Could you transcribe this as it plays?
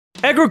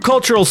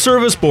Agricultural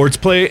service boards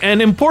play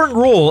an important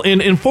role in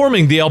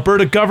informing the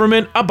Alberta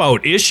government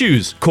about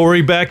issues.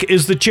 Corey Beck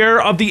is the chair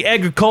of the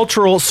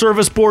Agricultural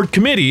Service Board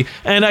Committee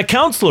and a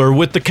councillor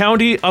with the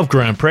County of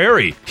Grande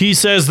Prairie. He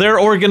says their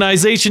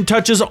organization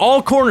touches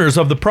all corners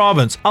of the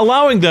province,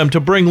 allowing them to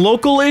bring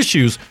local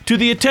issues to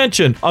the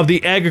attention of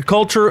the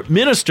Agriculture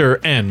Minister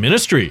and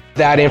Ministry.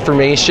 That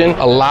information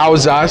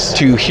allows us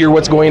to hear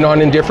what's going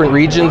on in different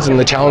regions and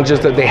the challenges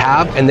that they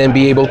have, and then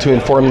be able to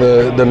inform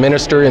the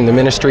Minister and the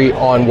Ministry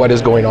on what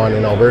is going on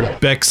in Alberta.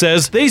 Beck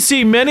says they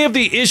see many of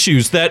the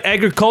issues that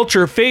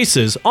agriculture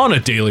faces on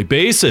a daily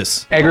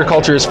basis.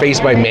 Agriculture is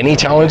faced by many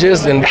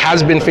challenges and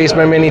has been faced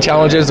by many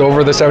challenges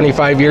over the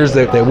 75 years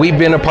that we've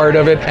been a part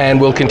of it, and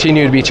will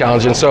continue to be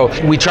challenged. And so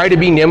we try to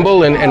be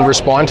nimble and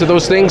respond to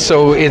those things.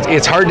 So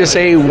it's hard to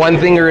say one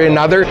thing or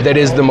another that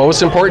is the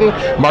most important.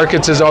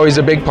 Markets is always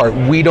a big part.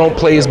 We don't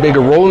play as big a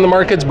role in the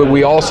markets, but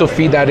we also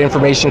feed that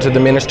information to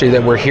the Ministry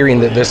that we're hearing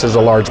that this is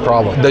a large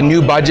problem. The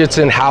new budgets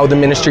and how the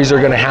ministries are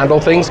going to handle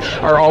things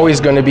are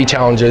always going to be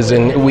challenges,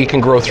 and we can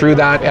grow through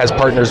that as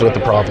partners with the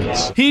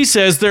province. He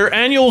says their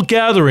annual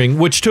gathering,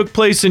 which took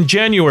place in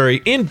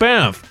January in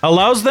Banff,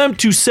 allows them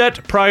to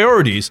set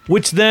priorities,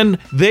 which then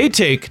they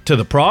take to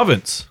the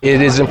province.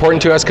 It is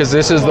important to us because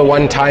this is the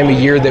one time a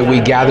year that we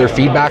gather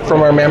feedback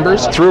from our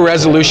members through a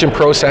resolution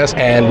process,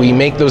 and we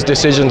make those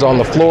decisions on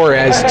the floor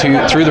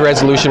through the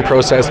resolution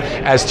process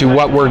as to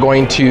what we're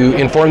going to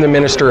inform the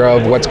Minister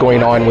of what's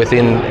going on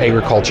within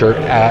agriculture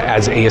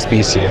as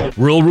ASBC.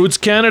 Rural Roots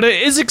Canada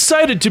is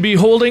excited to be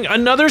holding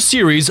another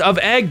series of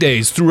Ag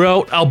Days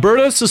throughout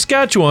Alberta,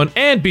 Saskatchewan,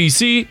 and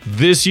BC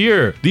this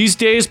year. These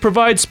days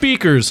provide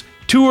speakers,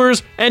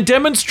 tours, and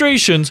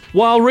demonstrations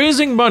while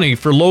raising money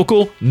for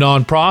local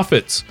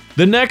nonprofits.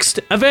 The next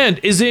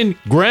event is in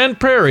Grande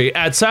Prairie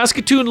at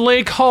Saskatoon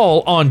Lake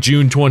Hall on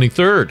June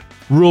 23rd.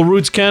 Rural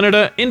Roots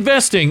Canada,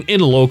 investing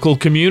in local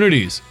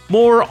communities.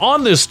 More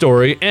on this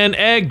story and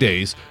Ag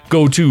Days,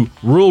 go to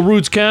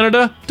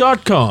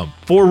ruralrootscanada.com.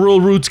 For Rural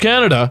Roots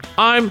Canada,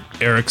 I'm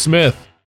Eric Smith.